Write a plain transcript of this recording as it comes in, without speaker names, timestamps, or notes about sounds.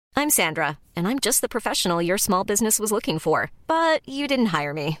I'm Sandra, and I'm just the professional your small business was looking for. But you didn't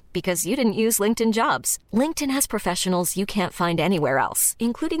hire me because you didn't use LinkedIn Jobs. LinkedIn has professionals you can't find anywhere else,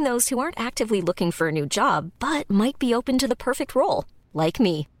 including those who aren't actively looking for a new job, but might be open to the perfect role, like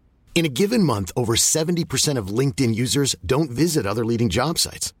me. In a given month, over 70% of LinkedIn users don't visit other leading job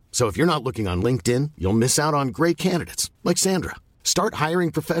sites. So if you're not looking on LinkedIn, you'll miss out on great candidates like Sandra. Start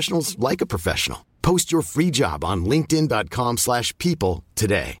hiring professionals like a professional. Post your free job on linkedin.com/people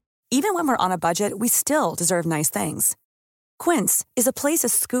today. Even when we're on a budget, we still deserve nice things. Quince is a place to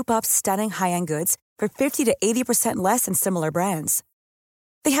scoop up stunning high-end goods for 50 to 80% less than similar brands.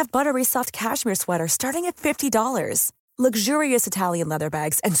 They have buttery soft cashmere sweaters starting at $50, luxurious Italian leather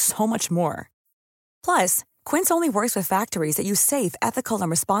bags, and so much more. Plus, Quince only works with factories that use safe, ethical, and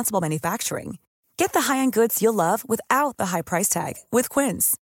responsible manufacturing. Get the high-end goods you'll love without the high price tag with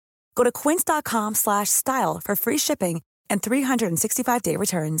Quince. Go to quince.com/style for free shipping and 365-day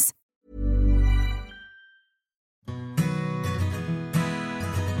returns.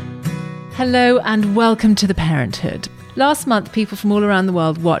 Hello and welcome to The Parenthood. Last month, people from all around the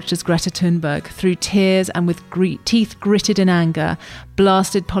world watched as Greta Thunberg, through tears and with teeth gritted in anger,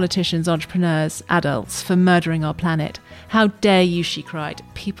 blasted politicians, entrepreneurs, adults for murdering our planet. How dare you, she cried.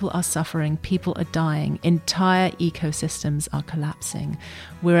 People are suffering, people are dying, entire ecosystems are collapsing.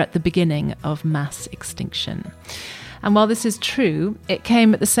 We're at the beginning of mass extinction. And while this is true, it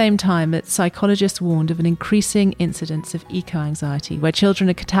came at the same time that psychologists warned of an increasing incidence of eco-anxiety, where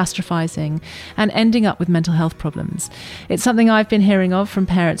children are catastrophizing and ending up with mental health problems. It's something I've been hearing of from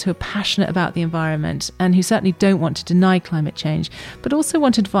parents who are passionate about the environment and who certainly don't want to deny climate change, but also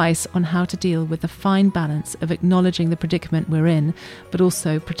want advice on how to deal with the fine balance of acknowledging the predicament we're in, but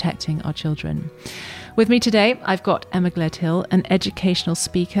also protecting our children. With me today, I've got Emma Gledhill, an educational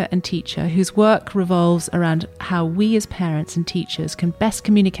speaker and teacher whose work revolves around how we as parents and teachers can best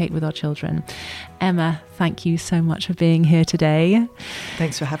communicate with our children. Emma, thank you so much for being here today.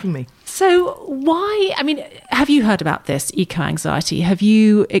 Thanks for having me. So have you heard about this eco-anxiety? Have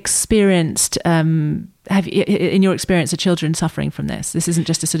you experienced, in your experience, are children suffering from this? This isn't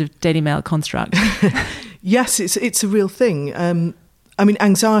just a sort of Daily Mail construct. Yes, it's a real thing.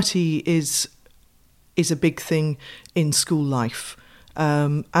 Anxiety is a big thing in school life.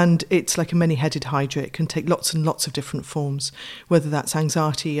 And it's like a many-headed hydra. It can take lots and lots of different forms, whether that's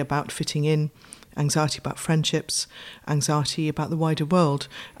anxiety about fitting in, anxiety about friendships, anxiety about the wider world.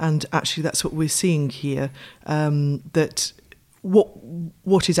 And actually that's what we're seeing here, that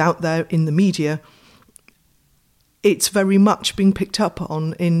what is out there in the media, it's very much being picked up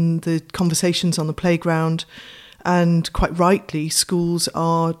on in the conversations on the playground. And quite rightly, schools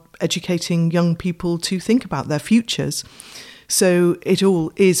are educating young people to think about their futures. So it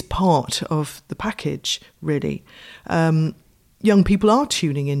all is part of the package, really. Young people are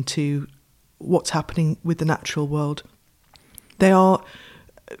tuning into what's happening with the natural world. They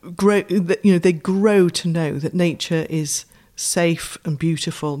grow to know that nature is safe and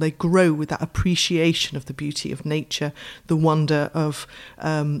beautiful. They grow with that appreciation of the beauty of nature, the wonder of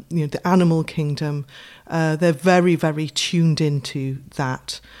the animal kingdom. They're very, very tuned into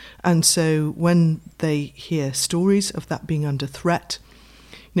that. And so when they hear stories of that being under threat,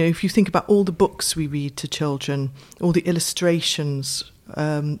 if you think about all the books we read to children, all the illustrations,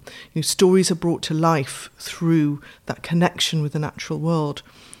 stories are brought to life through that connection with the natural world.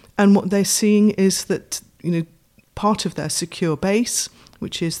 And what they're seeing is that, part of their secure base,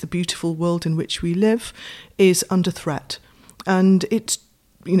 which is the beautiful world in which we live, is under threat. And it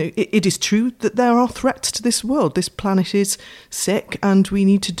is true that there are threats to this world. This planet is sick and we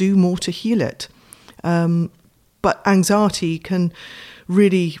need to do more to heal it. But anxiety can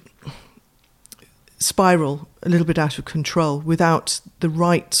really spiral a little bit out of control without the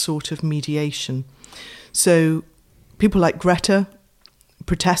right sort of mediation. So people like Greta,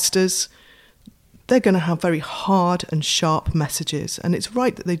 protesters, they're going to have very hard and sharp messages. And it's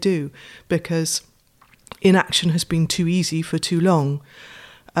right that they do, because inaction has been too easy for too long.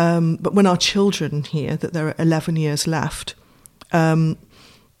 But when our children hear that there are 11 years left, that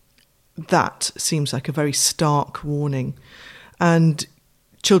seems like a very stark warning. And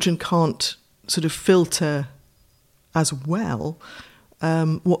children can't sort of filter as well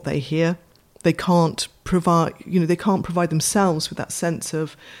what they hear. They can't provide themselves with that sense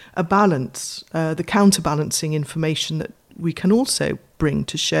of a balance, the counterbalancing information that we can also bring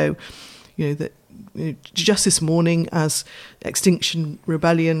to show, that just this morning, as Extinction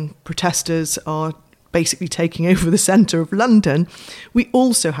Rebellion protesters are basically taking over the centre of London, we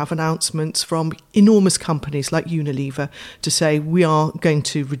also have announcements from enormous companies like Unilever to say we are going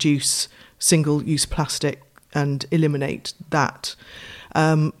to reduce single-use plastic and eliminate that.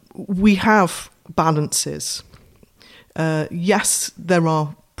 we have balances. Yes, there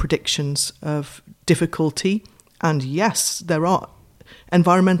are predictions of difficulty, and yes, there are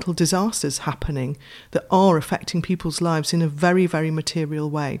environmental disasters happening that are affecting people's lives in a very, very material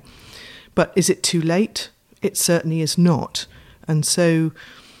way. But is it too late? It certainly is not. And so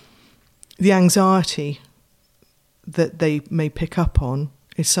the anxiety that they may pick up on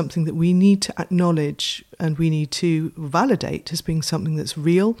is something that we need to acknowledge and we need to validate as being something that's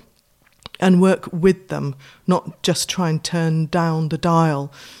real and work with them, not just try and turn down the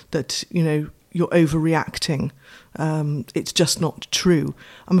dial that, you're overreacting. It's just not true.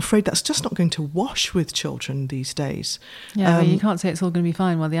 I'm afraid that's just not going to wash with children these days. Yeah, but you can't say it's all going to be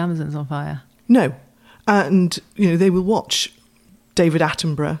fine while the Amazon's on fire. No. And, they will watch David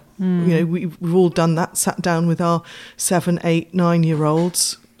Attenborough. We've all done that, sat down with our 7, 8,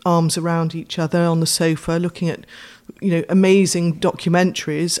 9-year-olds, arms around each other on the sofa, looking at, amazing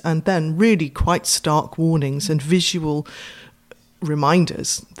documentaries, and then really quite stark warnings and visual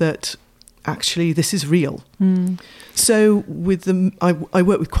reminders that actually this is real. So with them, I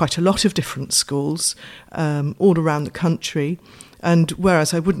work with quite a lot of different schools all around the country, and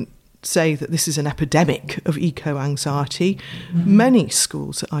whereas I wouldn't say that this is an epidemic of eco-anxiety, many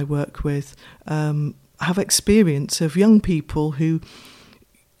schools that I work with have experience of young people who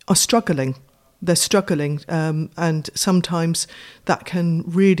are struggling. They're struggling, and sometimes that can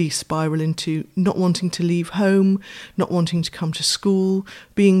really spiral into not wanting to leave home, not wanting to come to school,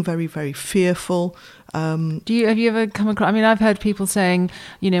 being very, very fearful. Have you ever come across, I've heard people saying,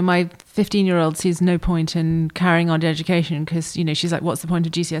 my 15-year-old sees no point in carrying on education because, she's like, what's the point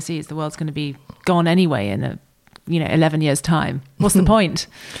of GCSEs? The world's going to be gone anyway in 11 years' time. What's the point?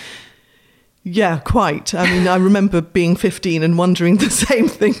 Yeah, quite. I remember being 15 and wondering the same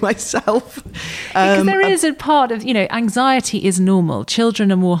thing myself. Because there is a part of, anxiety is normal.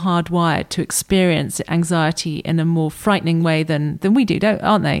 Children are more hardwired to experience anxiety in a more frightening way than we do,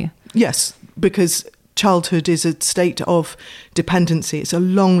 aren't they? Yes, because childhood is a state of dependency. It's a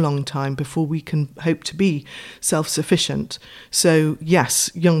long, long time before we can hope to be self-sufficient. So, yes,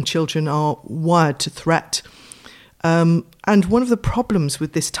 young children are wired to threat. And one of the problems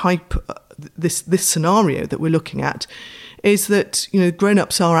with this this scenario that we're looking at is that,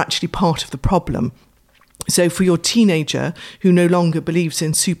 grown-ups are actually part of the problem. So for your teenager who no longer believes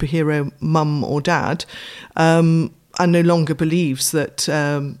in superhero mum or dad, and no longer believes that,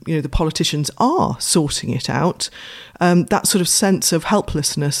 the politicians are sorting it out, that sort of sense of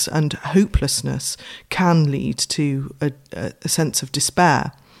helplessness and hopelessness can lead to a sense of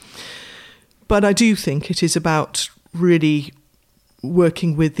despair. But I do think it is about really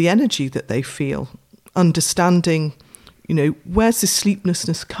working with the energy that they feel, understanding, where's this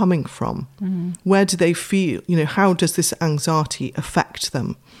sleeplessness coming from? Where do they feel, how does this anxiety affect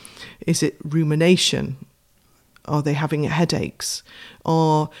them? Is it rumination? Are they having headaches?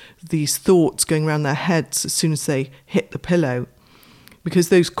 Are these thoughts going around their heads as soon as they hit the pillow? Because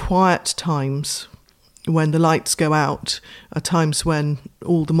those quiet times when the lights go out are times when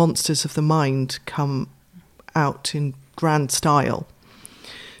all the monsters of the mind come out in grand style.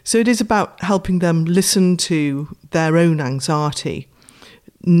 So it is about helping them listen to their own anxiety,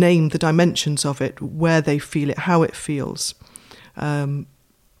 name the dimensions of it, where they feel it, how it feels, and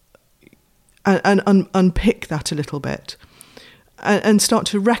unpick that a little bit, and start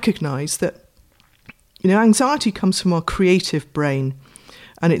to recognise that, anxiety comes from our creative brain,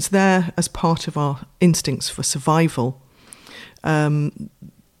 and it's there as part of our instincts for survival.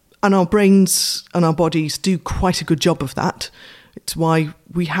 And our brains and our bodies do quite a good job of that. It's why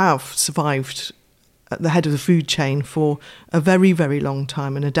we have survived at the head of the food chain for a very, very long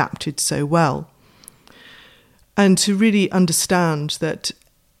time and adapted so well. And to really understand that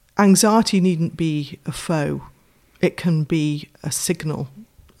anxiety needn't be a foe. It can be a signal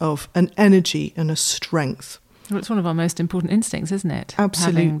of an energy and a strength. Well, it's one of our most important instincts, isn't it?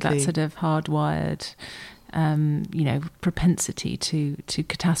 Absolutely. Having that sort of hardwired propensity to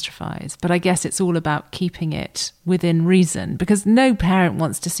catastrophize. But I guess it's all about keeping it within reason, because no parent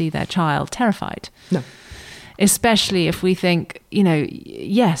wants to see their child terrified. No. Especially if we think,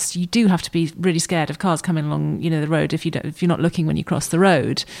 yes, you do have to be really scared of cars coming along, the road if you're not looking when you cross the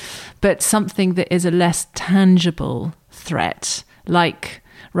road. But something that is a less tangible threat, like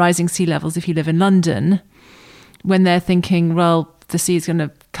rising sea levels if you live in London, when they're thinking, well, the sea's going to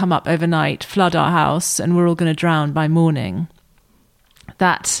come up overnight, flood our house, and we're all going to drown by morning.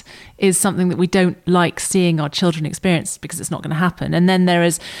 That is something that we don't like seeing our children experience, because it's not going to happen. And then there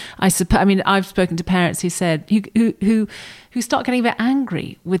is, I've spoken to parents who said, who start getting a bit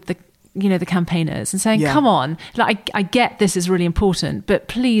angry with the the campaigners and saying, come on, I get this is really important, but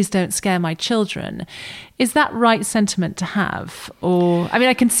please don't scare my children. Is that right sentiment to have? Or, I mean,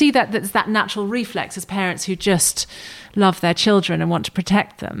 I can see that there's that natural reflex as parents who just love their children and want to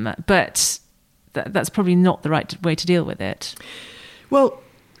protect them, but that's probably not the right way to deal with it. Well,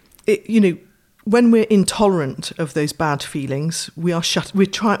 when we're intolerant of those bad feelings, what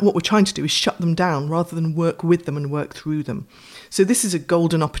we're trying to do is shut them down rather than work with them and work through them. So this is a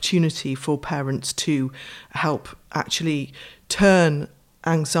golden opportunity for parents to help actually turn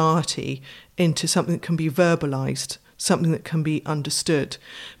anxiety into something that can be verbalised, something that can be understood.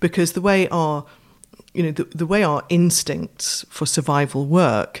 Because the way our instincts for survival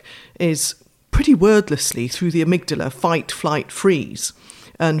work is pretty wordlessly through the amygdala, fight, flight, freeze.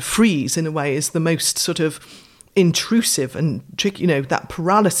 And freeze, in a way, is the most sort of intrusive and tricky, that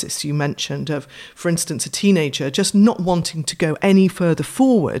paralysis you mentioned of, for instance, a teenager just not wanting to go any further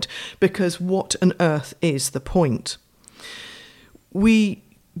forward because what on earth is the point? We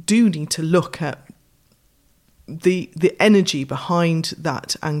do need to look at the energy behind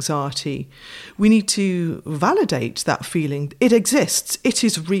that anxiety. We need to validate that feeling. It exists. It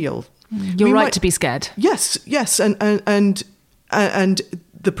is real. You're right to be scared. Yes, and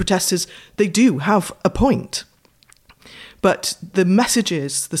the protesters, they do have a point. But the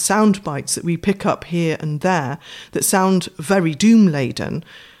messages, the sound bites that we pick up here and there that sound very doom-laden,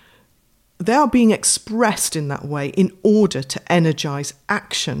 they are being expressed in that way in order to energise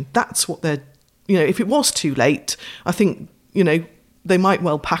action. That's what they're, if it was too late, I think, they might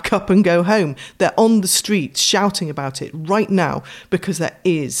well pack up and go home. They're on the streets shouting about it right now because there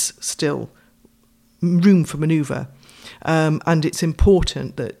is still room for manoeuvre. And it's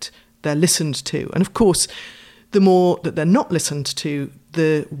important that they're listened to. And of course, the more that they're not listened to,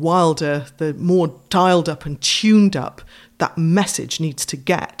 the wilder, the more dialed up and tuned up that message needs to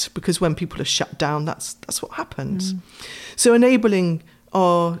get. Because when people are shut down, that's what happens. So enabling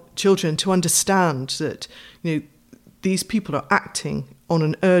our children to understand that, these people are acting on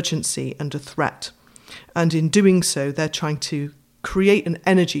an urgency and a threat. And in doing so, they're trying to create an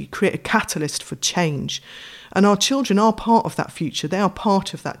energy, create a catalyst for change. And our children are part of that future. They are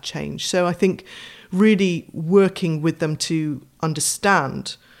part of that change. So I think really working with them to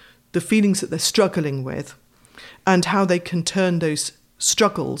understand the feelings that they're struggling with and how they can turn those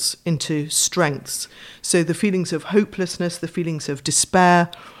struggles into strengths. So the feelings of hopelessness, the feelings of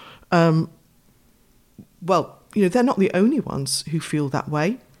despair, they're not the only ones who feel that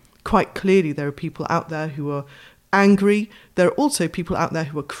way. Quite clearly, there are people out there who are angry. There are also people out there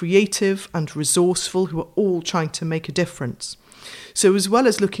who are creative and resourceful, who are all trying to make a difference. So as well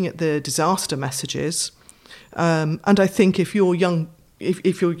as looking at the disaster messages, and I think if your young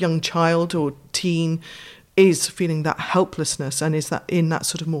child or teen is feeling that helplessness and is that in that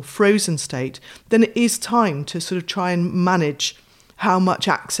sort of more frozen state, then it is time to sort of try and manage how much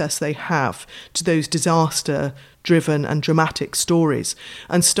access they have to those disaster-driven and dramatic stories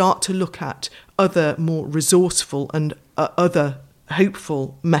and start to look at other more resourceful and other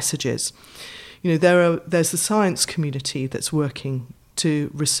hopeful messages. There's the science community that's working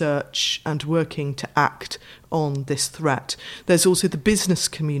to research and working to act on this threat. There's also the business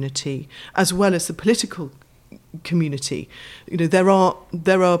community as well as the political community. There are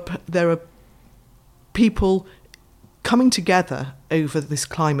people coming together over this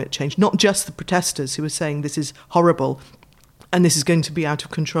climate change, not just the protesters who are saying this is horrible and this is going to be out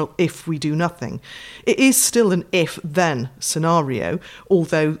of control if we do nothing. It is still an if-then scenario,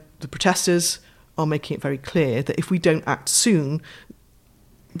 although the protesters are making it very clear that if we don't act soon,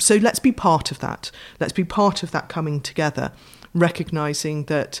 so let's be part of that. Let's be part of that coming together, recognising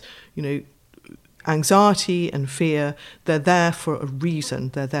that, anxiety and fear, they're there for a reason.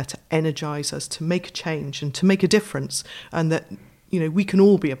 They're there to energise us, to make a change and to make a difference, and that, we can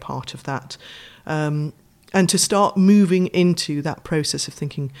all be a part of that. And to start moving into that process of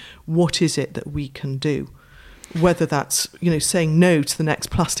thinking, what is it that we can do? Whether that's, saying no to the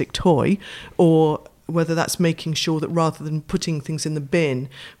next plastic toy, or whether that's making sure that rather than putting things in the bin,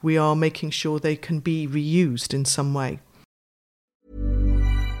 we are making sure they can be reused in some way.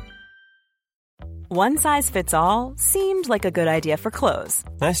 One size fits all seemed like a good idea for clothes.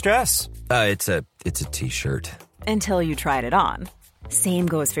 Nice dress. It's a t-shirt. Until you tried it on. Same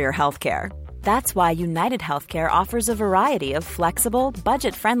goes for your healthcare. That's why United Healthcare offers a variety of flexible,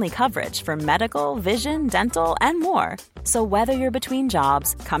 budget-friendly coverage for medical, vision, dental, and more. So whether you're between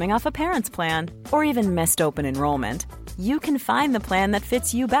jobs, coming off a parent's plan, or even missed open enrollment, you can find the plan that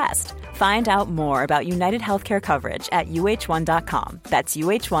fits you best. Find out more about United Healthcare coverage at UH1.com. That's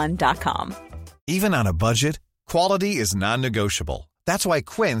UH1.com. Even on a budget, quality is non-negotiable. That's why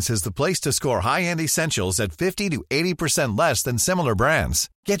Quince is the place to score high-end essentials at 50 to 80% less than similar brands.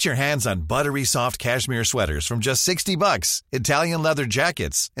 Get your hands on buttery soft cashmere sweaters from just $60, Italian leather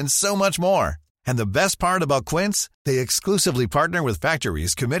jackets, and so much more. And the best part about Quince, they exclusively partner with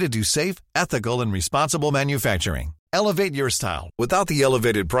factories committed to safe, ethical, and responsible manufacturing. Elevate your style without the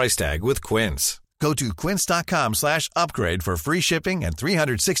elevated price tag with Quince. Go to quince.com/upgrade for free shipping and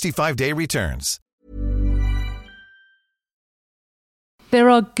 365-day returns. There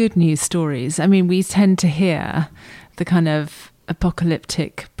are good news stories. I mean, we tend to hear the kind of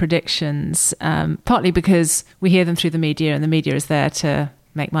apocalyptic predictions, partly because we hear them through the media, and the media is there to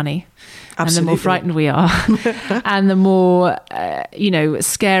make money. Absolutely. And the more frightened we are and the more,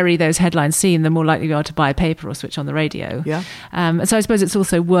 scary those headlines seem, the more likely we are to buy a paper or switch on the radio. Yeah. So I suppose it's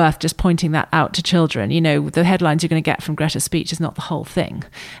also worth just pointing that out to children. You know, the headlines you're going to get from Greta's speech is not the whole thing.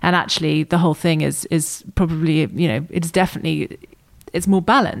 And actually the whole thing is probably, it's more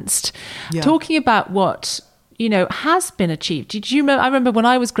balanced. Yeah. Talking about what, has been achieved. Did you remember? I remember when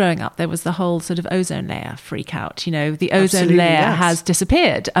I was growing up, there was the whole sort of ozone layer freak out. The ozone layer has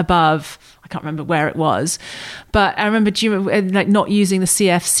disappeared above, I can't remember where it was, but I remember not using the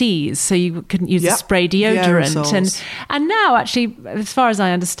CFCs, so you couldn't use the spray deodorant. And now, actually, as far as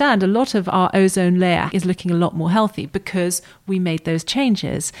I understand, a lot of our ozone layer is looking a lot more healthy because we made those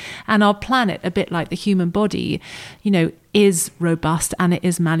changes. And our planet, a bit like the human body, is robust and it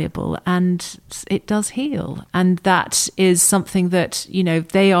is malleable and it does heal. And that is something that,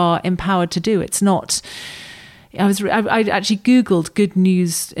 they are empowered to do. It's not... I actually Googled good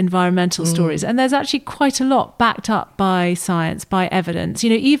news environmental stories, and there's actually quite a lot backed up by science, by evidence.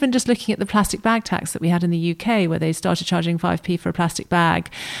 Even just looking at the plastic bag tax that we had in the UK, where they started charging 5p for a plastic bag.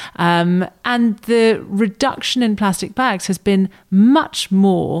 And the reduction in plastic bags has been much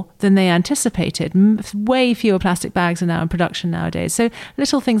more than they anticipated. Way fewer plastic bags are now in production nowadays. So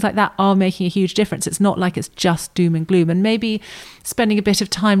little things like that are making a huge difference. It's not like it's just doom and gloom. And maybe spending a bit of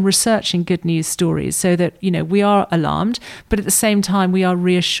time researching good news stories so that, we are alarmed, but at the same time we are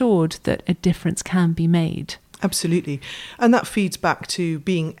reassured that a difference can be made. Absolutely. And that feeds back to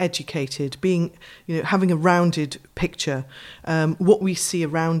being educated, having a rounded picture. What we see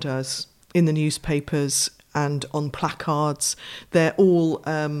around us in the newspapers and on placards, they're all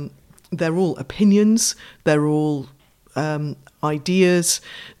opinions, they're all ideas,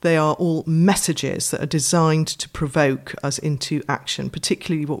 they are all messages that are designed to provoke us into action,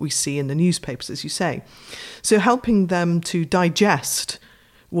 particularly what we see in the newspapers, as you say. So helping them to digest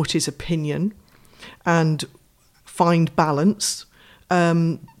what is opinion and find balance,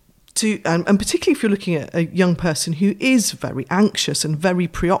 and particularly if you're looking at a young person who is very anxious and very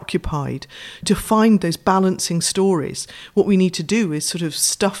preoccupied, to find those balancing stories. What we need to do is sort of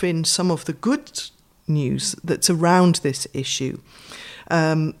stuff in some of the good news that's around this issue,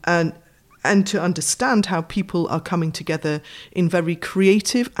 and to understand how people are coming together in very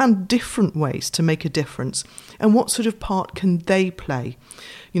creative and different ways to make a difference, and what sort of part can they play.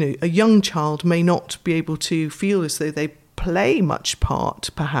 A young child may not be able to feel as though they play much part,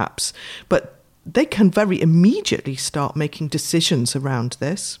 perhaps, but they can very immediately start making decisions around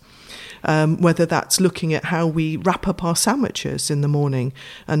this. Whether that's looking at how we wrap up our sandwiches in the morning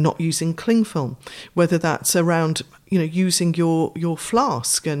and not using cling film, whether that's around, using your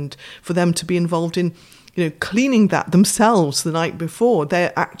flask, and for them to be involved in, cleaning that themselves the night before.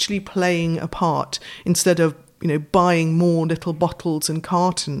 They're actually playing a part instead of, buying more little bottles and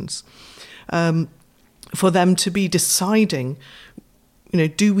cartons. For them to be deciding,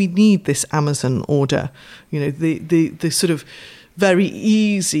 do we need this Amazon order? The sort of very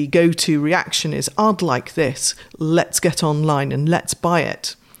easy go-to reaction is, I'd like this, let's get online and let's buy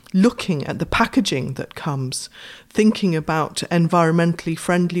it. Looking at the packaging that comes, thinking about environmentally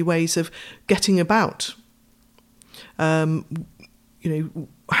friendly ways of getting about, how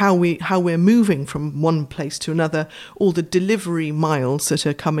we're moving from one place to another, all the delivery miles that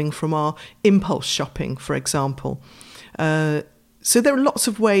are coming from our impulse shopping, for example. So there are lots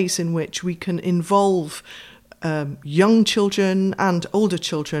of ways in which we can involve young children and older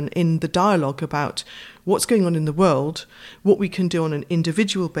children in the dialogue about what's going on in the world, what we can do on an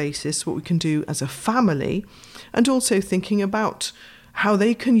individual basis, what we can do as a family, and also thinking about how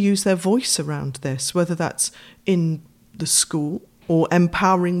they can use their voice around this, whether that's in the school or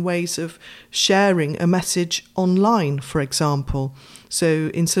empowering ways of sharing a message online, for example.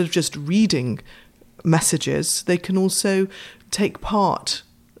 So instead of just reading messages, they can also take part,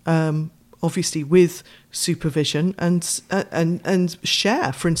 obviously with supervision and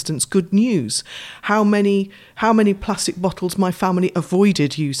share, for instance, good news. How many plastic bottles my family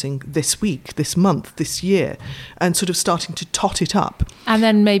avoided using this week, this month, this year, and sort of starting to tot it up. And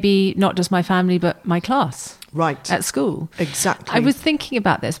then maybe not just my family, but my class. Right. At school. Exactly. I was thinking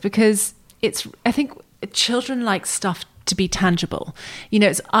about this because I think children like stuff to be tangible.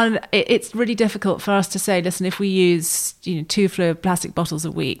 It's really difficult for us to say, listen, if we use 2 fluid plastic bottles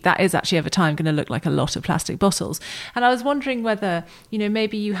a week, that is actually over time going to look like a lot of plastic bottles. And I was wondering whether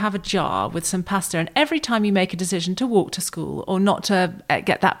maybe you have a jar with some pasta, and every time you make a decision to walk to school or not to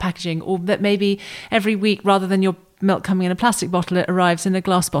get that packaging, or that maybe every week, rather than your milk coming in a plastic bottle, it arrives in a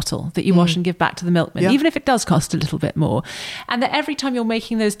glass bottle that you wash and give back to the milkman, even if it does cost a little bit more. And that every time you're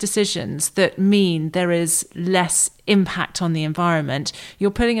making those decisions that mean there is less impact on the environment,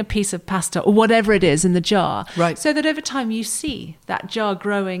 you're putting a piece of pasta or whatever it is in the jar, right? So that over time you see that jar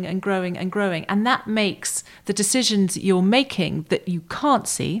growing and growing and growing, and that makes the decisions you're making that you can't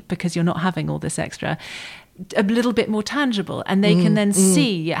see because you're not having all this extra a little bit more tangible, and they can then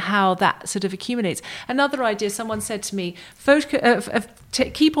see how that sort of accumulates. Another idea, someone said to me,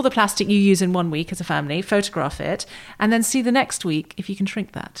 keep all the plastic you use in 1 week as a family, photograph it, and then see the next week if you can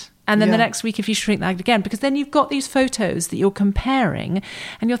shrink that. And then the next week if you shrink that again, because then you've got these photos that you're comparing,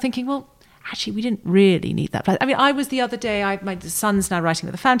 and you're thinking, well, actually, we didn't really need that. I mean, I was the other day, my son's now writing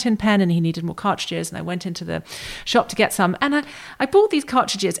with a fountain pen and he needed more cartridges, and I went into the shop to get some, and I bought these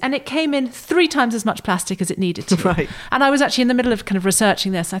cartridges, and it came in 3 times as much plastic as it needed to. Right. And I was actually in the middle of kind of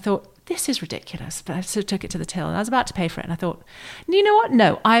researching this. I thought, this is ridiculous. But I sort of took it to the till, and I was about to pay for it, and I thought, you know what?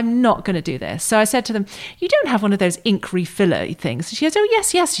 No, I'm not going to do this. So I said to them, you don't have one of those ink refiller things? And she goes, oh,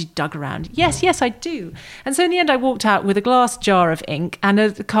 yes. She dug around. Yes, I do. And so in the end, I walked out with a glass jar of ink and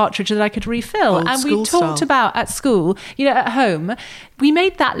a cartridge that I could refill. Old and we school talked style. about at school, at home, we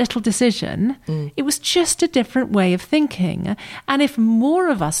made that little decision. It was just a different way of thinking. And if more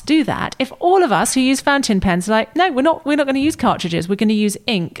of us do that, if all of us who use fountain pens are like, no, we're not going to use cartridges, we're going to use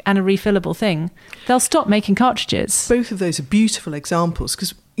ink and a refillable thing, they'll stop making cartridges. Both of those are beautiful examples,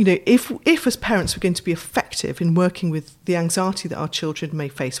 because if as parents we're going to be effective in working with the anxiety that our children may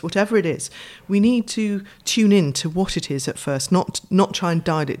face, whatever it is, we need to tune in to what it is at first, not try and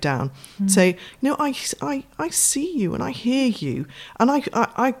dial it down. Say, I see you and I hear you, and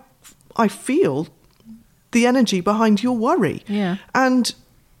I feel the energy behind your worry. Yeah. And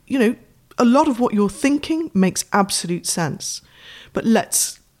a lot of what you're thinking makes absolute sense, but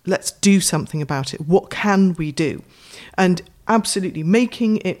let's do something about it. What can we do? And absolutely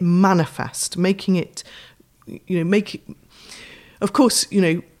making it manifest, making it, of course,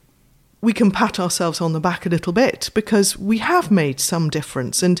 we can pat ourselves on the back a little bit because we have made some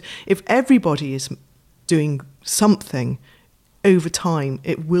difference. And if everybody is doing something over time,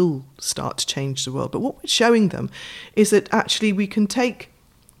 it will start to change the world. But what we're showing them is that actually we can take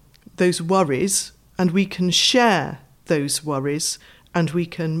those worries and we can share those worries, and we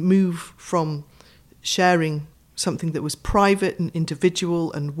can move from sharing something that was private and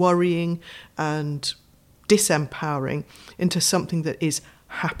individual and worrying and disempowering into something that is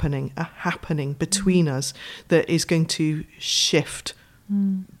happening between us, that is going to shift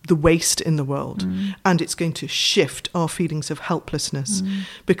the waste in the world, and it's going to shift our feelings of helplessness,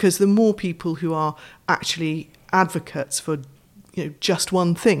 because the more people who are actually advocates for just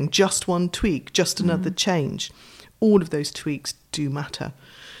one thing, just one tweak, just another change, all of those tweaks do matter.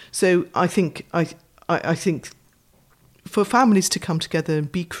 So I think for families to come together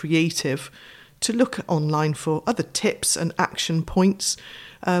and be creative, to look online for other tips and action points,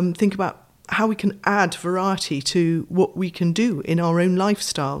 think about how we can add variety to what we can do in our own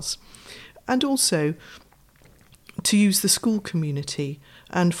lifestyles, and also to use the school community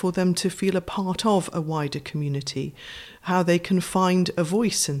and for them to feel a part of a wider community, how they can find a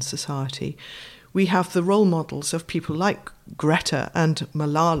voice in society. We have the role models of people like Greta and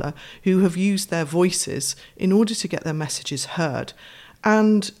Malala, who have used their voices in order to get their messages heard.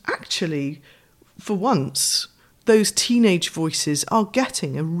 And actually, for once, those teenage voices are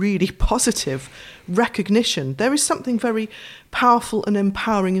getting a really positive recognition. There is something very powerful and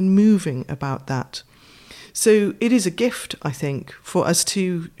empowering and moving about that. So it is a gift, I think, for us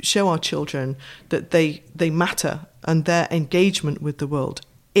to show our children that they matter, and their engagement with the world,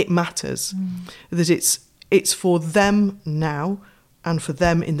 it matters, that it's for them now and for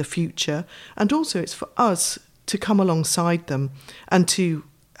them in the future, and also it's for us to come alongside them and to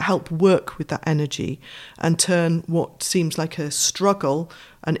help work with that energy and turn what seems like a struggle,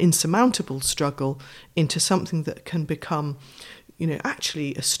 an insurmountable struggle, into something that can become,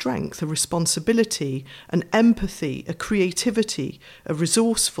 actually a strength, a responsibility, an empathy, a creativity, a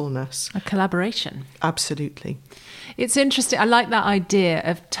resourcefulness. A collaboration. Absolutely. It's interesting. I like that idea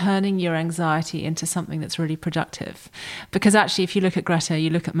of turning your anxiety into something that's really productive. Because actually, if you look at Greta, you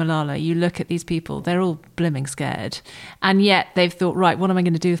look at Malala, you look at these people, they're all blimming scared. And yet they've thought, right, what am I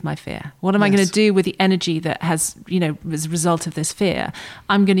going to do with my fear? What am I going to do with the energy that has, as a result of this fear?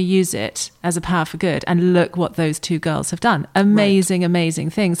 I'm going to use it as a power for good. And look what those two girls have done. Amazing, amazing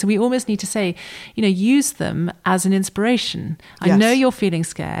things. So we almost need to say, use them as an inspiration. I know you're feeling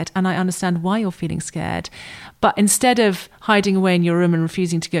scared and I understand why you're feeling scared. But instead of hiding away in your room and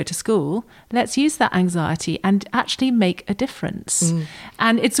refusing to go to school, let's use that anxiety and actually make a difference.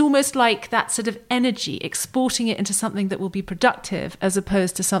 And it's almost like that sort of energy, exporting it into something that will be productive as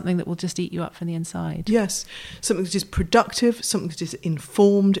opposed to something that will just eat you up from the inside. Yes, something that is productive, something that is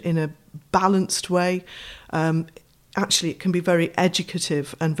informed in a balanced way. Actually, it can be very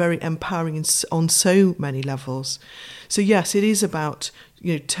educative and very empowering on so many levels. So yes, it is about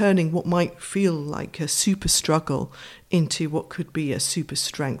turning what might feel like a super struggle into what could be a super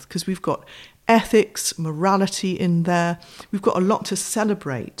strength, because we've got ethics, morality in there. We've got a lot to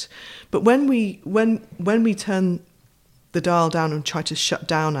celebrate. But when we turn the dial down and try to shut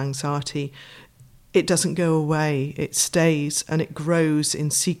down anxiety, it doesn't go away, it stays and it grows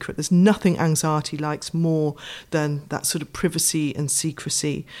in secret. There's nothing anxiety likes more than that sort of privacy and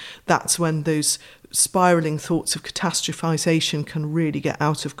secrecy. That's when those spiralling thoughts of catastrophization can really get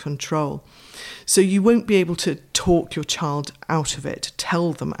out of control. So you won't be able to talk your child out of it,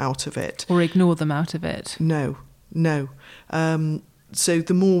 tell them out of it. Or ignore them out of it. No. So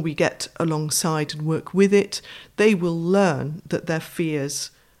the more we get alongside and work with it, they will learn that their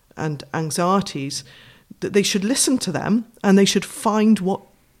fears and anxieties, that they should listen to them and they should find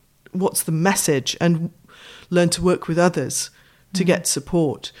what's the message and learn to work with others to get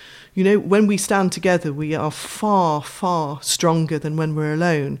support. When we stand together, we are far, far stronger than when we're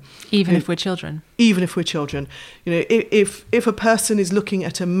alone. Even if we're children. Even if we're children. If a person is looking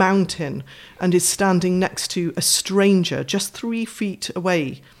at a mountain and is standing next to a stranger just 3 feet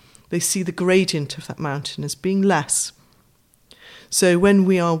away, they see the gradient of that mountain as being less. So when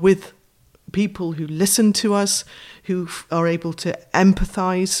we are with people who listen to us, who are able to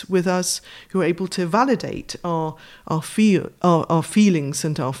empathise with us, who are able to validate our feelings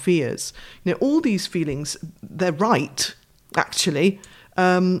and our fears, all these feelings, they're right, actually.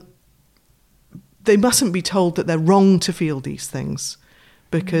 They mustn't be told that they're wrong to feel these things,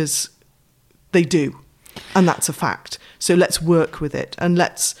 because they do, and that's a fact. So let's work with it, and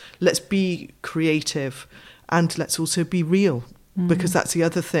let's be creative, and let's also be real. Because that's the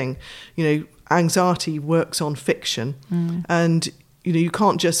other thing, anxiety works on fiction, and you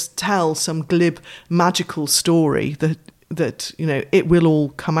can't just tell some glib magical story that it will all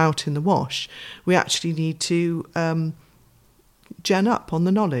come out in the wash. We actually need to gen up on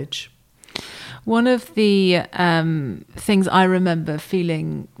the knowledge. One of the things I remember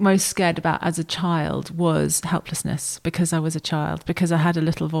feeling most scared about as a child was helplessness, because I was a child, because I had a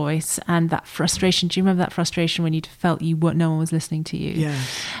little voice, and that frustration. Do you remember that frustration when you felt no one was listening to you? Yeah.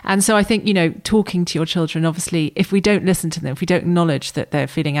 And so I think, talking to your children, obviously, if we don't listen to them, if we don't acknowledge that they're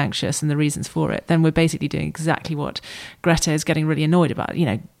feeling anxious and the reasons for it, then we're basically doing exactly what Greta is getting really annoyed about,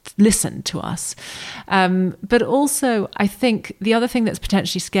 listen to us. But also, I think the other thing that's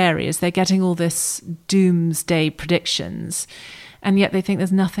potentially scary is they're getting all this doomsday predictions, and yet they think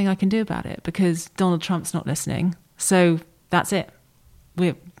there's nothing I can do about it because Donald Trump's not listening. So that's it.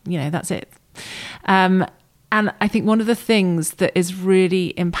 That's it. And I think one of the things that is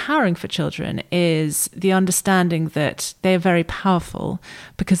really empowering for children is the understanding that they are very powerful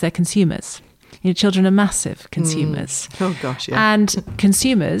because they're consumers. Children are massive consumers. Oh, gosh, yeah. And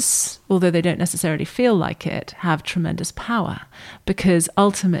consumers, although they don't necessarily feel like it, have tremendous power, because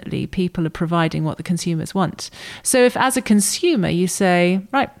ultimately people are providing what the consumers want. So if as a consumer you say,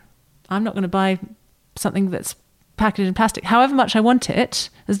 right, I'm not going to buy something that's packaged in plastic, however much I want it,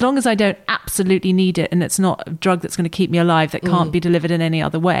 as long as I don't absolutely need it and it's not a drug that's going to keep me alive that can't be delivered in any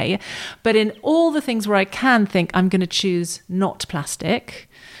other way. But in all the things where I can think I'm going to choose not plastic,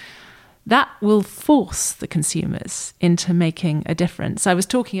 that will force the consumers into making a difference. I was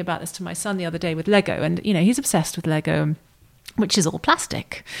talking about this to my son the other day with Lego, and he's obsessed with Lego, which is all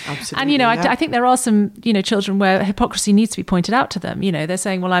plastic. Absolutely. And I think there are some children where hypocrisy needs to be pointed out to them. They're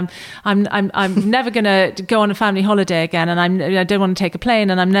saying, well, I'm never going to go on a family holiday again, and I don't want to take a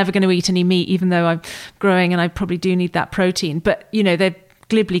plane, and I'm never going to eat any meat, even though I'm growing and I probably do need that protein. But they're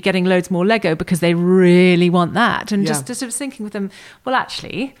glibly getting loads more Lego because they really want that. And Yeah. just sort of thinking with them, well,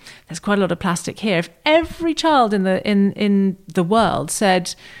 actually, there's quite a lot of plastic here. If every child in the world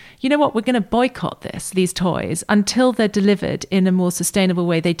said, you know what, we're going to boycott these toys until they're delivered in a more sustainable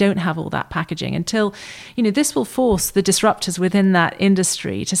way. They don't have all that packaging until, this will force the disruptors within that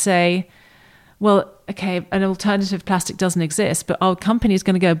industry to say, well, okay, an alternative plastic doesn't exist, but our company is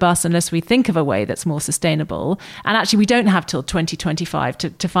going to go bust unless we think of a way that's more sustainable. And actually, we don't have till 2025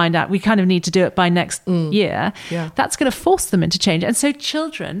 to find out. We kind of need to do it by next year. Yeah. That's going to force them into change. And so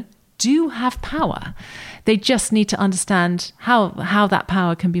children do have power. They just need to understand how that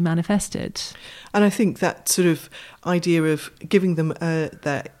power can be manifested. And I think that sort of idea of giving them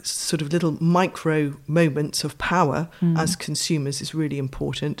that sort of little micro moments of power as consumers is really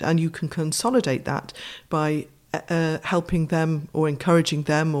important. And you can consolidate that by helping them or encouraging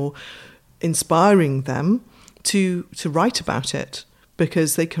them or inspiring them to write about it.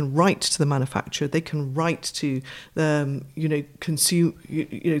 Because they can write to the manufacturer, they can write to the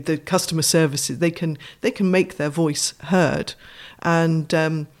customer services. They can make their voice heard, and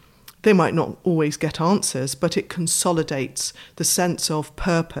they might not always get answers, but it consolidates the sense of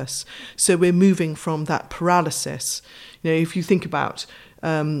purpose. So we're moving from that paralysis. If you think about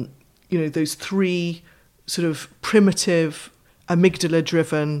those three sort of primitive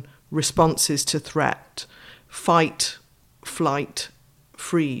amygdala-driven responses to threat: fight, flight,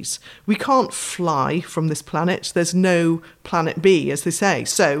 freeze. We can't fly from this planet. There's no planet B, as they say.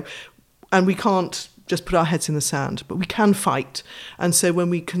 And we can't just put our heads in the sand, but we can fight. And so when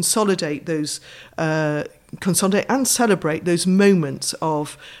we consolidate and celebrate those moments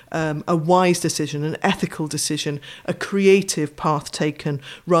of a wise decision, an ethical decision, a creative path taken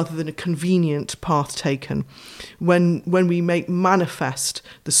rather than a convenient path taken, when we make manifest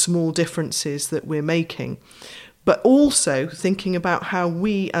the small differences that we're making, but also thinking about how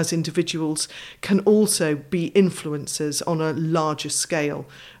we as individuals can also be influencers on a larger scale,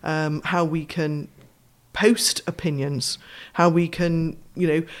 how we can post opinions, how we can,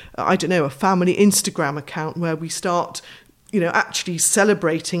 a family Instagram account where we start, actually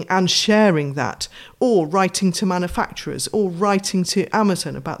celebrating and sharing that, or writing to manufacturers, or writing to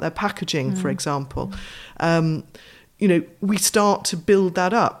Amazon about their packaging, for example. We start to build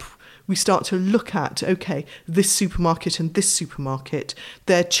that up. We start to look at, okay, this supermarket and this supermarket,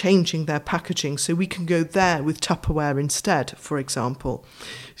 they're changing their packaging, so we can go there with Tupperware instead, for example.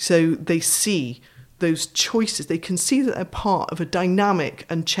 So they see those choices. They can see that they're part of a dynamic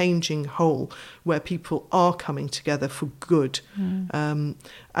and changing whole where people are coming together for good.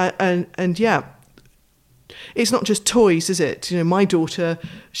 It's not just toys, is it? My daughter,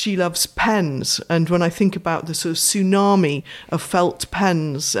 she loves pens. And when I think about the sort of tsunami of felt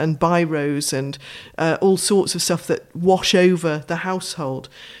pens and biros and all sorts of stuff that wash over the household,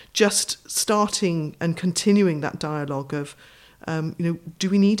 just starting and continuing that dialogue of, do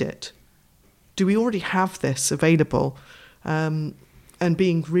we need it? Do we already have this available? And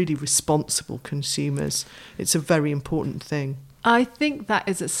being really responsible consumers, it's a very important thing. I think that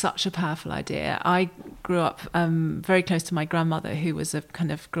is such a powerful idea. I grew up very close to my grandmother, who was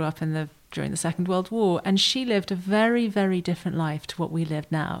grew up during the Second World War, and she lived a very, very different life to what we live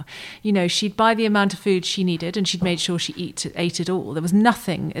now. She'd buy the amount of food she needed, and she'd made sure she ate it all. There was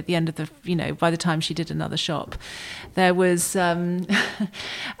nothing at the end of by the time she did another shop. There was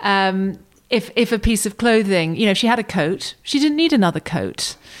if a piece of clothing, if she had a coat, she didn't need another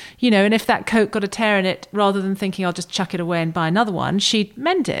coat. And if that coat got a tear in it, rather than thinking I'll just chuck it away and buy another one, she'd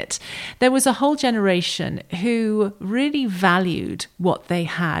mend it. There was a whole generation who really valued what they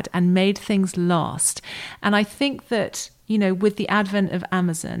had and made things last. And I think that, with the advent of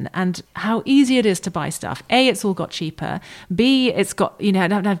Amazon and how easy it is to buy stuff, A, it's all got cheaper. B, it's got, I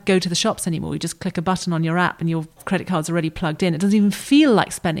don't have to go to the shops anymore. You just click a button on your app and your credit card's already plugged in. It doesn't even feel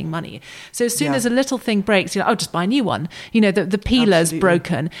like spending money. So as soon as a little thing breaks, you're like, just buy a new one. The peeler's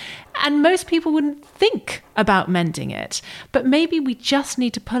broken. And most people wouldn't think about mending it. But maybe we just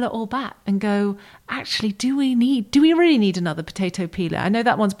need to pull it all back and go, actually, do we really need another potato peeler? I know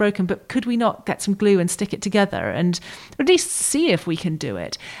that one's broken, but could we not get some glue and stick it together and at least see if we can do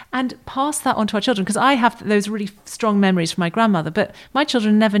it and pass that on to our children? Because I have those really strong memories from my grandmother, but my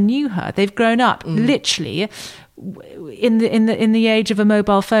children never knew her. They've grown up literally in the age of a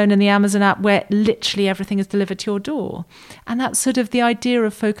mobile phone and the Amazon app, where literally everything is delivered to your door. And that's sort of the idea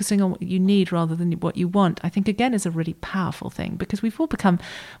of focusing on what you need rather than what you want, I think, again, is a really powerful thing, because we've become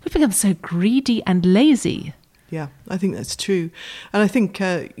so greedy and lazy. Yeah, I think that's true. And I think,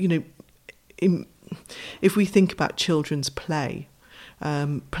 if we think about children's play,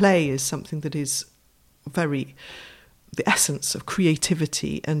 play is something that is very the essence of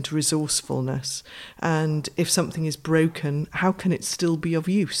creativity and resourcefulness. And if something is broken, how can it still be of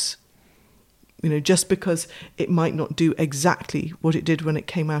use? You know, just because it might not do exactly what it did when it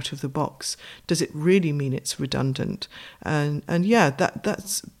came out of the box, does it really mean it's redundant? And yeah,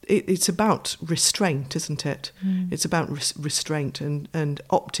 that's it, it's about restraint, isn't it? It's about restraint and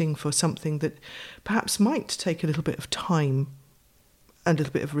opting for something that perhaps might take a little bit of time and a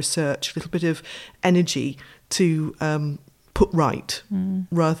little bit of research, a little bit of energy to put right,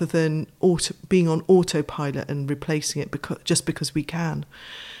 rather than being on autopilot and replacing it just because we can.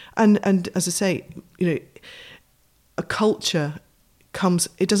 And as I say, you know, a culture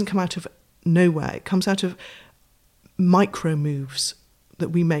it doesn't come out of nowhere. It comes out of micro moves that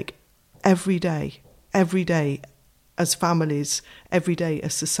we make every day as families, every day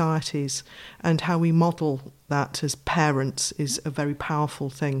as societies, and how we model that as parents is a very powerful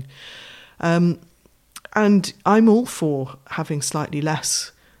thing. And I'm all for having slightly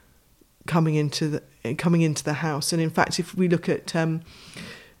less coming into the house. And in fact, if we look at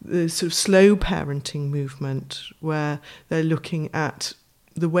the sort of slow parenting movement, where they're looking at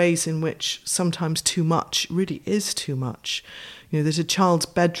the ways in which sometimes too much really is too much. You know, there's a child's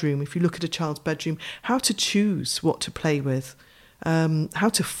bedroom. If you look at a child's bedroom, how to choose what to play with, how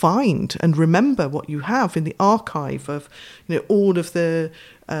to find and remember what you have in the archive of, you know, all of the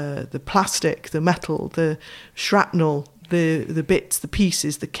plastic, the metal, the shrapnel, the bits, the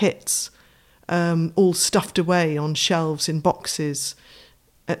pieces, the kits, all stuffed away on shelves in boxes,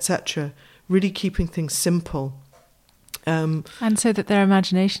 etc. Really keeping things simple. And so that their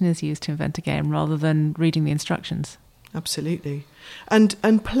imagination is used to invent a game rather than reading the instructions. Absolutely.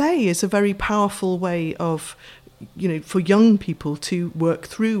 And play is a very powerful way of, you know, for young people to work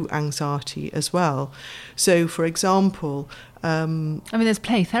through anxiety as well. So, for example... I mean, there's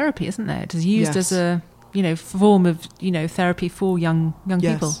play therapy, isn't there? It is used as a, you know, form of, you know, therapy for young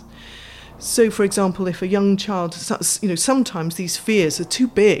people. So, for example, if a young child, you know, sometimes these fears are too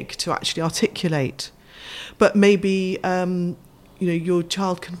big to actually articulate, but maybe, you know, your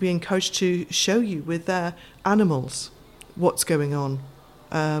child can be encouraged to show you with their animals what's going on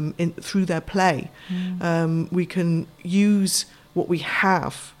through their play. We can use what we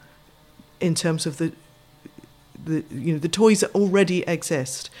have in terms of the you know, the toys that already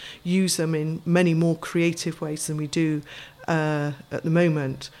exist, use them in many more creative ways than we do at the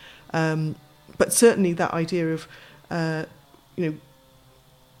moment. But certainly that idea of, you know,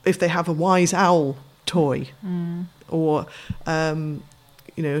 if they have a wise owl toy or,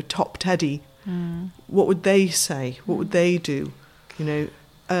 you know, a top teddy, what would they say? What would they do? You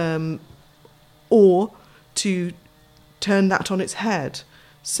know, or to turn that on its head,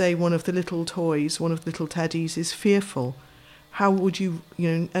 say one of the little toys, one of the little teddies is fearful. How would you, you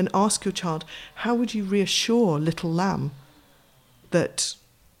know, and ask your child, how would you reassure little lamb that,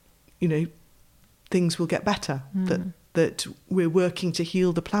 you know, things will get better, that we're working to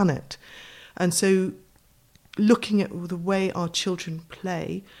heal the planet? And so looking at the way our children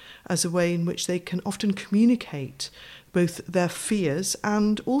play as a way in which they can often communicate both their fears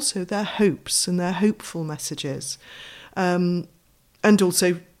and also their hopes and their hopeful messages. And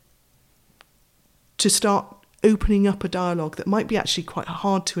also to start opening up a dialogue that might be actually quite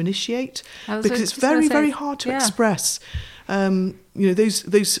hard to initiate, because it's very, very hard to express. You know,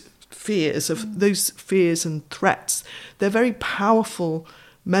 those fears and threats, they're very powerful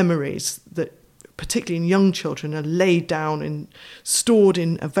memories that, particularly in young children, are laid down and stored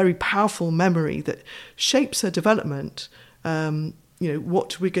in a very powerful memory that shapes their development. You know,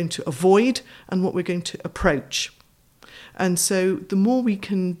 what we're going to avoid and what we're going to approach. And so the more we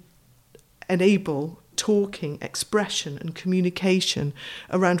can enable talking, expression and communication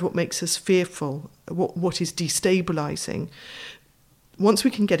around what makes us fearful, what is destabilising, once we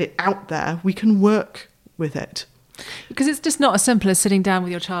can get it out there, we can work with it. Because it's just not as simple as sitting down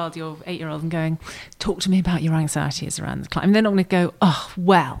with your child, your 8-year-old, and going, talk to me about your anxieties around the climate. I mean, they're not going to go, oh,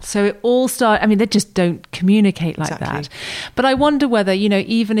 well. So it all starts, I mean, they just don't communicate like that. But I wonder whether, you know,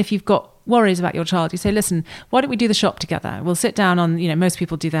 even if you've got worries about your child, you say, listen, why don't we do the shop together? We'll sit down on, you know, most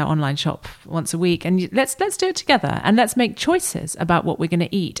people do their online shop once a week, and let's do it together, and let's make choices about what we're going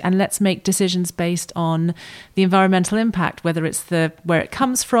to eat, and let's make decisions based on the environmental impact, whether it's where it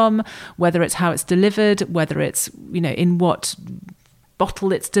comes from, whether it's how it's delivered, whether it's, you know, in what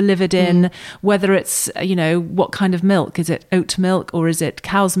bottle it's delivered in, whether it's, you know, what kind of milk. Is it oat milk, or is it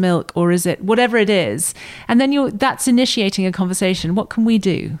cow's milk, or is it whatever it is? And then that's initiating a conversation. What can we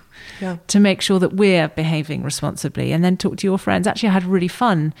do to make sure that we're behaving responsibly? And then talk to your friends. Actually, I had really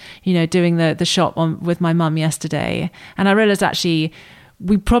fun, you know, doing the shop with my mum yesterday. And I realised actually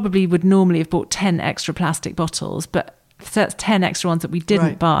we probably would normally have bought 10 extra plastic bottles, but So that's 10 extra ones that we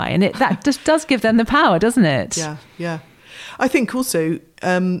didn't buy. And that just does give them the power, doesn't it? Yeah. I think also,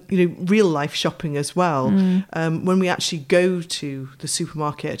 real life shopping as well. When we actually go to the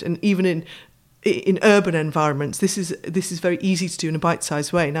supermarket, and even in urban environments, this is very easy to do in a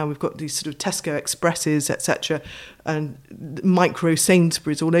bite-sized way. Now we've got these sort of Tesco Expresses, etc., and micro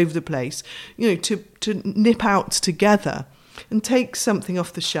Sainsbury's all over the place. To nip out together and take something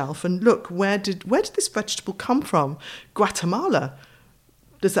off the shelf and look, where did this vegetable come from? Guatemala.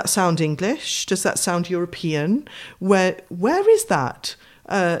 Does that sound English? Does that sound European? Where is that?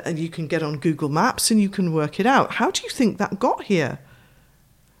 And you can get on Google Maps and you can work it out. How do you think that got here?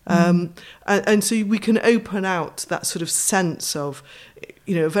 And so we can open out that sort of sense of,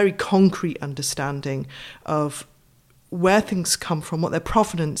 a very concrete understanding of where things come from, what their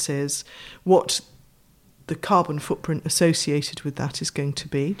provenance is, what the carbon footprint associated with that is going to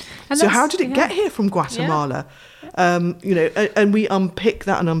be. So how did it get here from Guatemala? And we unpick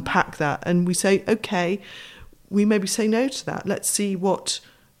that and unpack that, and we say, okay, we maybe say no to that. Let's see what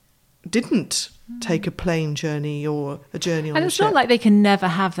didn't take a plane journey or a journey on a ship. And it's not like they can never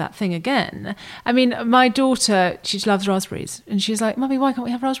have that thing again. I mean, my daughter, she loves raspberries, and she's like, Mummy, why can't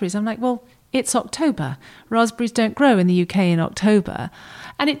we have raspberries? I'm like, well, it's October. Raspberries don't grow in the UK in October.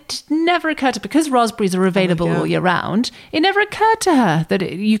 And it never occurred to her, because raspberries are available all year round, it never occurred to her that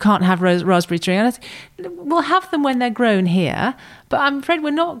you can't have raspberries during. We'll have them when they're grown here, but I'm afraid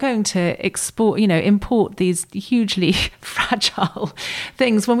we're not going to import these hugely fragile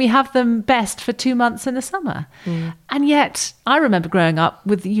things when we have them best for 2 months in the summer. And yet, I remember growing up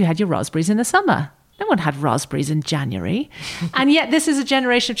you had your raspberries in the summer. No one had raspberries in January. And yet this is a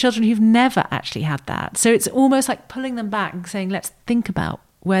generation of children who've never actually had that. So it's almost like pulling them back and saying, let's think about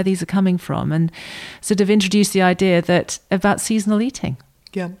where these are coming from, and sort of introduce the idea about seasonal eating.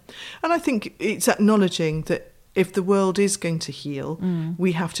 Yeah. And I think it's acknowledging that if the world is going to heal,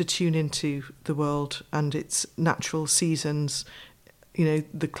 we have to tune into the world and its natural seasons,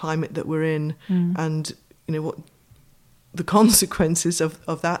 the climate that we're in, and, what the consequences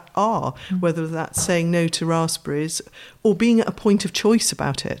of that are, whether that's saying no to raspberries or being at a point of choice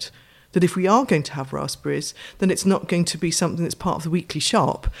about it. That if we are going to have raspberries, then it's not going to be something that's part of the weekly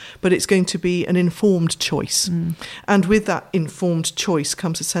shop, but it's going to be an informed choice. And with that informed choice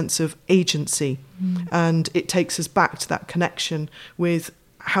comes a sense of agency. And it takes us back to that connection with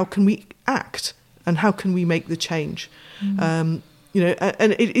how can we act and how can we make the change. And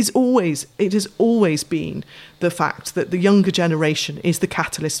it has always been the fact that the younger generation is the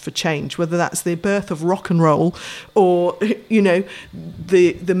catalyst for change, whether that's the birth of rock and roll or,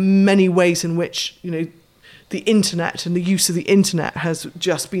 the many ways in which, the internet and the use of the internet has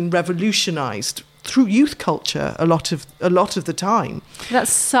just been revolutionised through youth culture a lot of the time.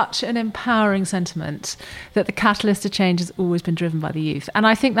 That's such an empowering sentiment, that the catalyst to change has always been driven by the youth. And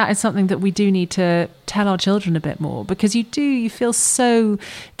I think that is something that we do need to tell our children a bit more, because you feel so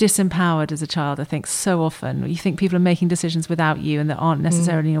disempowered as a child, I think, so often. You think people are making decisions without you and that aren't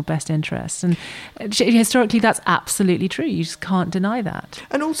necessarily in your best interest. And historically, that's absolutely true. You just can't deny that.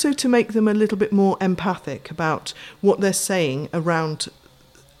 And also to make them a little bit more empathic about what they're saying around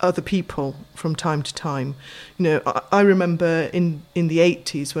other people from time to time. I remember in the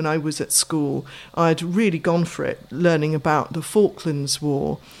 80s when I was at school, I'd really gone for it, learning about the Falklands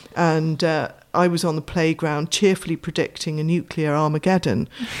War, and I was on the playground cheerfully predicting a nuclear Armageddon.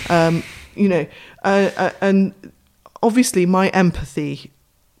 And obviously my empathy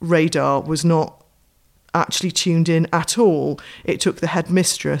radar was not actually tuned in at all. It took the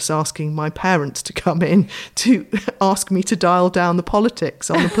headmistress asking my parents to come in to ask me to dial down the politics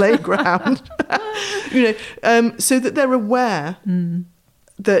on the playground. So that they're aware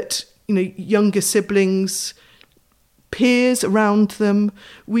that, younger siblings, peers around them,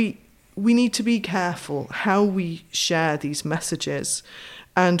 we need to be careful how we share these messages.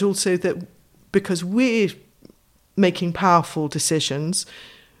 And also that because we're making powerful decisions,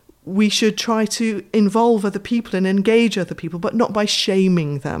 we should try to involve other people and engage other people, but not by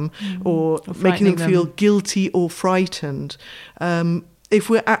shaming them or making them feel guilty or frightened. If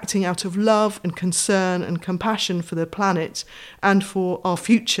we're acting out of love and concern and compassion for the planet and for our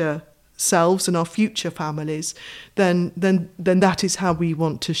future selves and our future families, then that is how we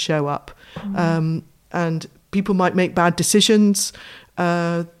want to show up. And people might make bad decisions,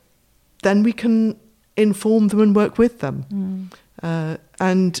 then we can inform them and work with them.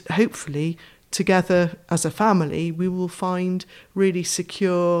 And hopefully, together as a family, we will find really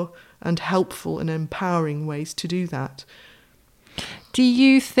secure and helpful and empowering ways to do that. Do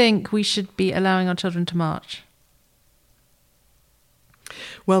you think we should be allowing our children to march?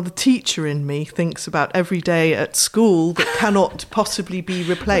 Well, the teacher in me thinks about every day at school that cannot possibly be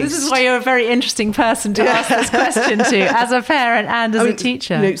replaced. This is why you're a very interesting person to ask this question to, as a parent and as a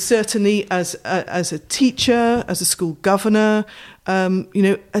teacher. Certainly as a teacher, as a school governor,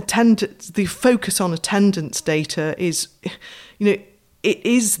 the focus on attendance data is, it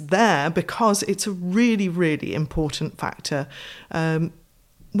is there because it's a really, really important factor. When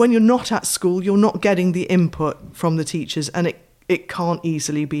you're not at school, you're not getting the input from the teachers, and it can't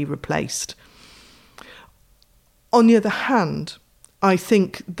easily be replaced. On the other hand, I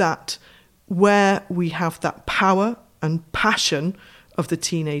think that where we have that power and passion of the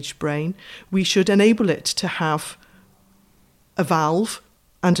teenage brain, we should enable it to have a valve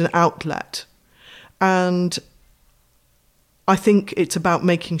and an outlet. And I think it's about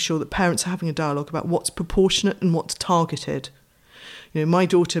making sure that parents are having a dialogue about what's proportionate and what's targeted. My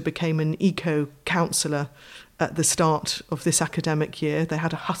daughter became an eco-counsellor at the start of this academic year. They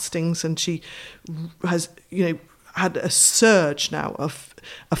had a hustings, and she has, had a surge now of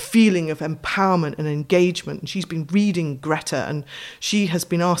a feeling of empowerment and engagement. And she's been reading Greta, and she has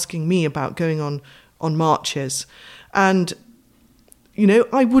been asking me about going on marches. And,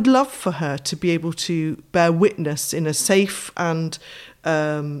 I would love for her to be able to bear witness in a safe and,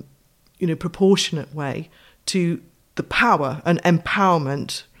 proportionate way to the power and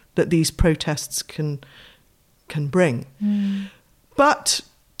empowerment that these protests can bring. But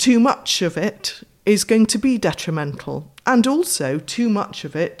too much of it is going to be detrimental, and also too much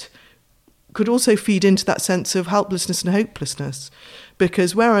of it could also feed into that sense of helplessness and hopelessness,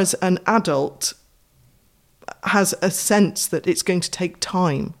 because whereas an adult has a sense that it's going to take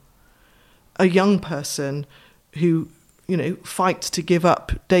time, a young person who fights to give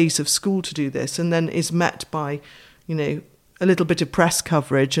up days of school to do this and then is met by a little bit of press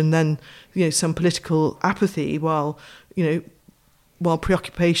coverage and then, some political apathy while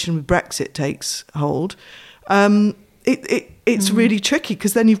preoccupation with Brexit takes hold. It's really tricky,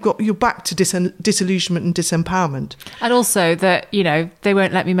 because then you're back to disillusionment and disempowerment. And also that, they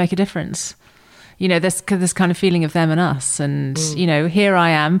won't let me make a difference. This kind of feeling of them and us. And, here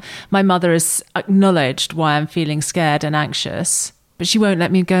I am. My mother has acknowledged why I'm feeling scared and anxious, but she won't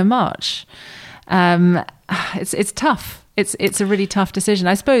let me go and march. It's tough. It's a really tough decision.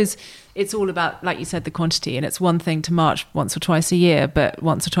 I suppose it's all about, like you said, the quantity. And it's one thing to march once or twice a year, but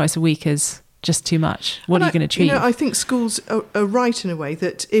once or twice a week is just too much. What are you going to achieve? I think schools are right in a way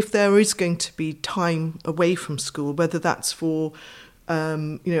that if there is going to be time away from school, whether that's for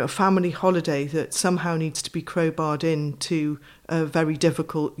a family holiday that somehow needs to be crowbarred into a very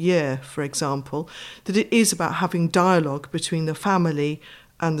difficult year, for example, that it is about having dialogue between the family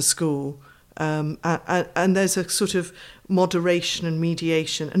and the school. And there's a sort of moderation and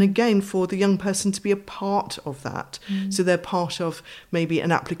mediation. And again, for the young person to be a part of that. So they're part of maybe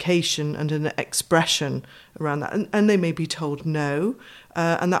an application and an expression around that. And they may be told no.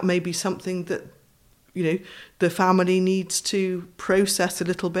 And that may be something that, the family needs to process a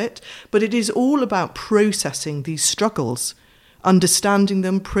little bit. But it is all about processing these struggles, understanding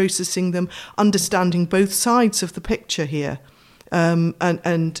them, processing them, understanding both sides of the picture here.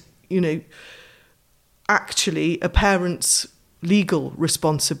 Actually, a parent's legal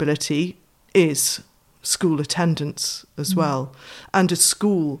responsibility is school attendance as well. And a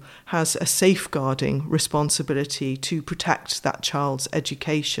school has a safeguarding responsibility to protect that child's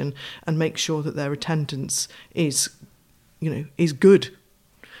education and make sure that their attendance is good.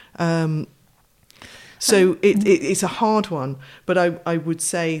 So it's a hard one, but I would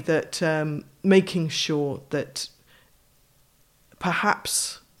say that making sure that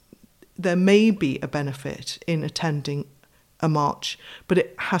perhaps there may be a benefit in attending a march, but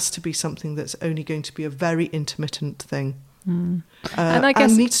it has to be something that's only going to be a very intermittent thing. And I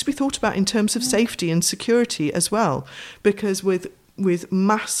guess needs to be thought about in terms of safety and security as well, because with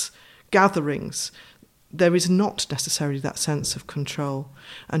mass gatherings, there is not necessarily that sense of control.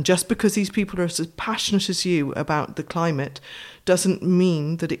 And just because these people are as passionate as you about the climate doesn't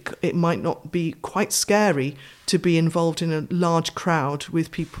mean that it might not be quite scary to be involved in a large crowd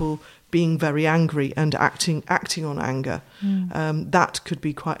with people being very angry and acting on anger. That could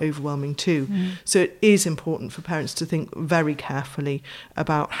be quite overwhelming too. So it is important for parents to think very carefully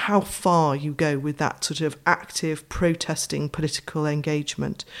about how far you go with that sort of active protesting political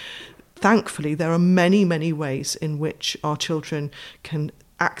engagement. Thankfully, there are many, many ways in which our children can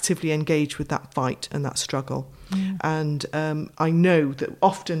actively engage with that fight and that struggle. And I know that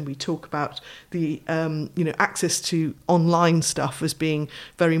often we talk about the access to online stuff as being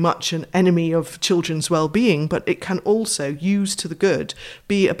very much an enemy of children's well-being, but it can also, used to the good,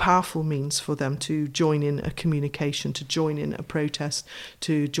 be a powerful means for them to join in a communication, to join in a protest,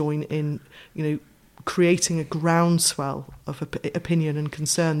 to join in, creating a groundswell of opinion and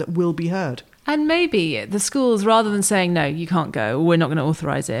concern that will be heard. And maybe the schools, rather than saying, no, you can't go, we're not going to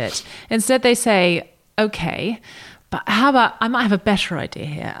authorise it, instead they say, okay, but how about, I might have a better idea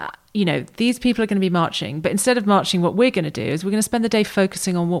here. These people are going to be marching, but instead of marching, what we're going to do is we're going to spend the day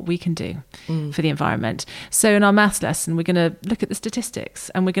focusing on what we can do for the environment. So in our maths lesson, we're going to look at the statistics,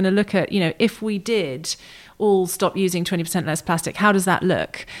 and we're going to look at, if we did all stop using 20% less plastic, how does that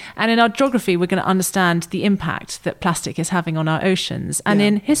look? And in our geography, we're going to understand the impact that plastic is having on our oceans. And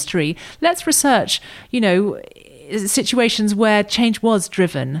in history, let's research, situations where change was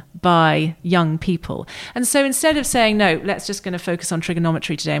driven by young people. And so instead of saying, no, let's just going to focus on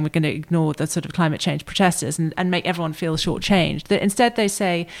trigonometry today and we're going to ignore the sort of climate change protesters and make everyone feel shortchanged, that instead they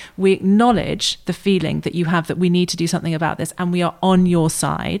say, we acknowledge the feeling that you have that we need to do something about this and we are on your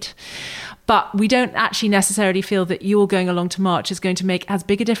side. But we don't actually necessarily feel that you're going along to march is going to make as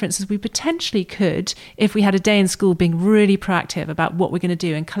big a difference as we potentially could if we had a day in school being really proactive about what we're going to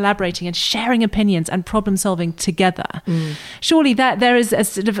do and collaborating and sharing opinions and problem solving together. Surely that there is a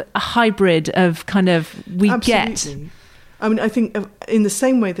sort of a hybrid of kind of Absolutely. I mean, I think in the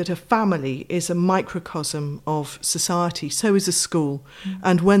same way that a family is a microcosm of society, so is a school.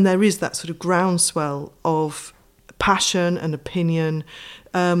 And when there is that sort of groundswell of passion and opinion,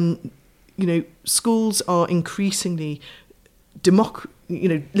 schools are increasingly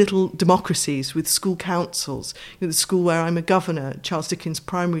little democracies with school councils. The school where I'm a governor, Charles Dickens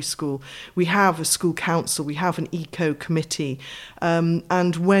Primary School, we have a school council, we have an eco committee.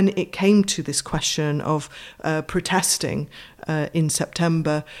 And when it came to this question of protesting in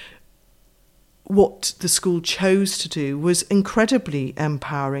September, what the school chose to do was incredibly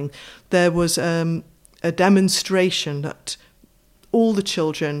empowering. There was a demonstration that all the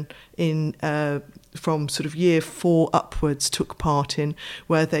children in from sort of year 4 upwards took part in,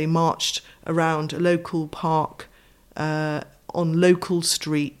 where they marched around a local park on local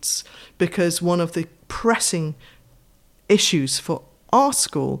streets, because one of the pressing issues for our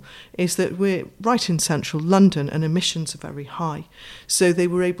school is that we're right in central London and emissions are very high. So they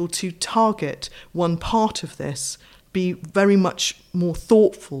were able to target one part of this, be very much more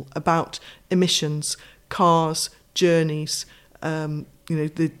thoughtful about emissions, cars, journeys,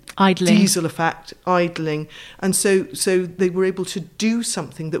 the idling. Diesel effect, idling. And so they were able to do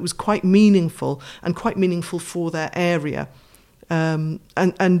something that was quite meaningful for their area. And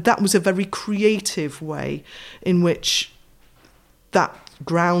that was a very creative way in which that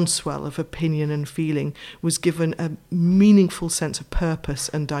groundswell of opinion and feeling was given a meaningful sense of purpose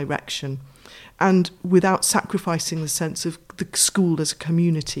and direction, and without sacrificing the sense of the school as a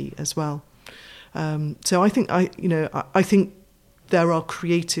community as well. So I think there are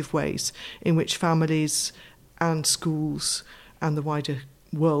creative ways in which families and schools and the wider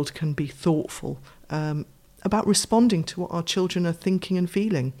world can be thoughtful about responding to what our children are thinking and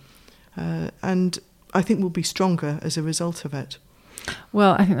feeling. And I think we'll be stronger as a result of it.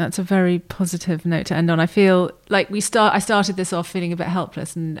 Well, I think that's a very positive note to end on. I feel like I started this off feeling a bit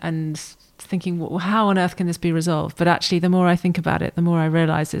helpless and thinking, well, how on earth can this be resolved? But actually, the more I think about it, the more I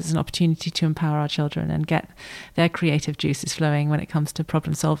realise it's an opportunity to empower our children and get their creative juices flowing when it comes to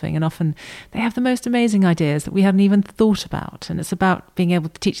problem solving. And often they have the most amazing ideas that we hadn't even thought about. And it's about being able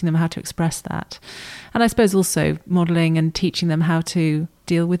to teaching them how to express that. And I suppose also modelling and teaching them how to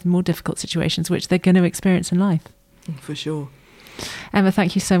deal with more difficult situations, which they're going to experience in life. For sure. Emma,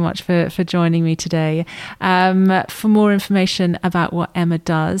 thank you so much for joining me today. For more information about what Emma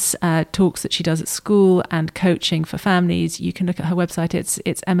does, talks that she does at school and coaching for families, you can look at her website. It's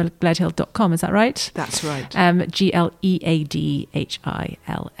emmagledhill.com, is that right? That's right. GLEADHILL.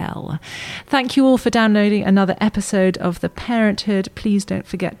 Thank you all for downloading another episode of The Parenthood. Please don't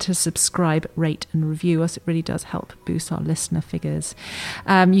forget to subscribe, rate and review us. It really does help boost our listener figures.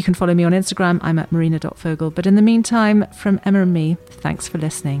 You can follow me on Instagram. I'm at marina.fogel. But in the meantime, from Emma and me, thanks for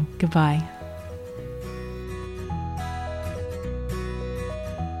listening. Goodbye.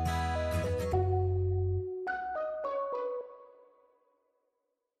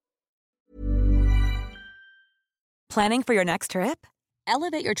 Planning for your next trip?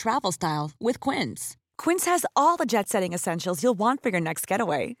 Elevate your travel style with Quince. Quince has all the jet-setting essentials you'll want for your next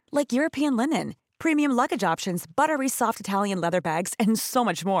getaway, like European linen, premium luggage options, buttery soft Italian leather bags, and so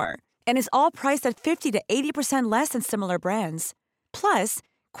much more. And is all priced at 50 to 80% less than similar brands. Plus,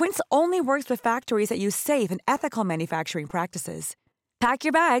 Quince only works with factories that use safe and ethical manufacturing practices. Pack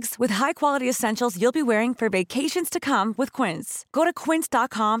your bags with high-quality essentials you'll be wearing for vacations to come with Quince. Go to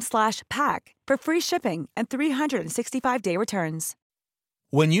quince.com/pack for free shipping and 365-day returns.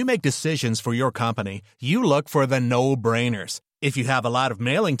 When you make decisions for your company, you look for the no-brainers. If you have a lot of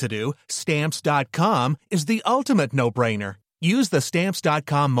mailing to do, Stamps.com is the ultimate no-brainer. Use the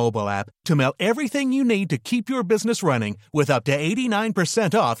Stamps.com mobile app to mail everything you need to keep your business running with up to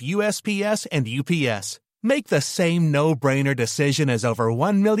 89% off USPS and UPS. Make the same no-brainer decision as over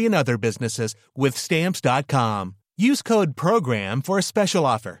 1 million other businesses with Stamps.com. Use code PROGRAM for a special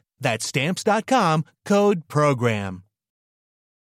offer. That's Stamps.com, code PROGRAM.